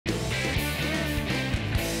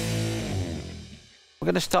We're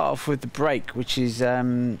going to start off with the break, which is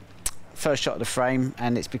first shot of the frame,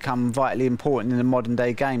 and it's become vitally important in the modern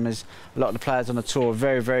day game as a lot of the players on the tour are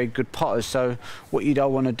very, very good potters. So what you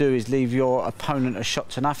don't want to do is leave your opponent a shot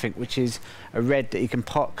to nothing, which is a red that he can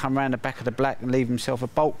pot, come around the back of the black and leave himself a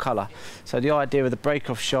bolt colour. So the idea of the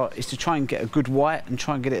break-off shot is to try and get a good white and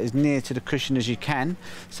try and get it as near to the cushion as you can,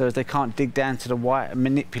 so as they can't dig down to the white and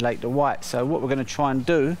manipulate the white. So what we're going to try and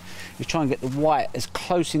do is try and get the white as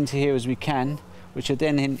close into here as we can, which will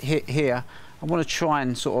then hit here. I want to try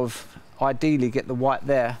and sort of ideally get the white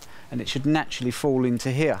there, and it should naturally fall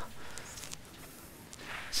into here.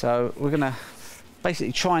 So we're going to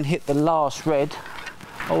basically try and hit the last red.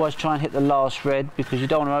 Always try and hit the last red, because you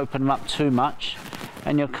don't want to open them up too much,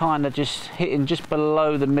 and you're kind of just hitting just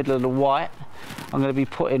below the middle of the white. I'm going to be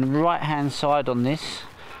putting right hand side on this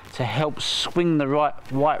to help swing the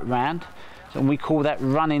white round, and we call that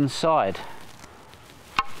run inside.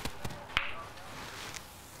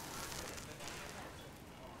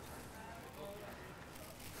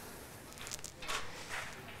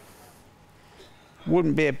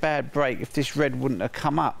 Wouldn't be a bad break if this red wouldn't have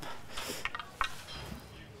come up,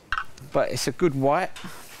 but it's a good white.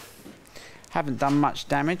 Haven't done much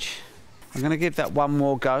damage. I'm going to give that one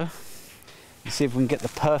more go and see if we can get the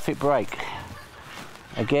perfect break.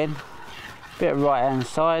 Again, bit of right hand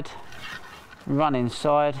side, run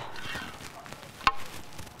inside.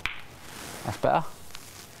 That's better.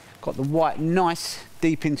 Got the white nice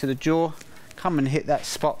deep into the jaw. Come and hit that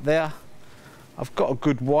spot there. I've got a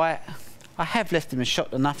good white. I have left him a shot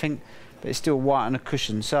to nothing, but it's still white on a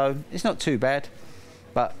cushion, so it's not too bad,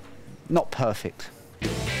 but not perfect.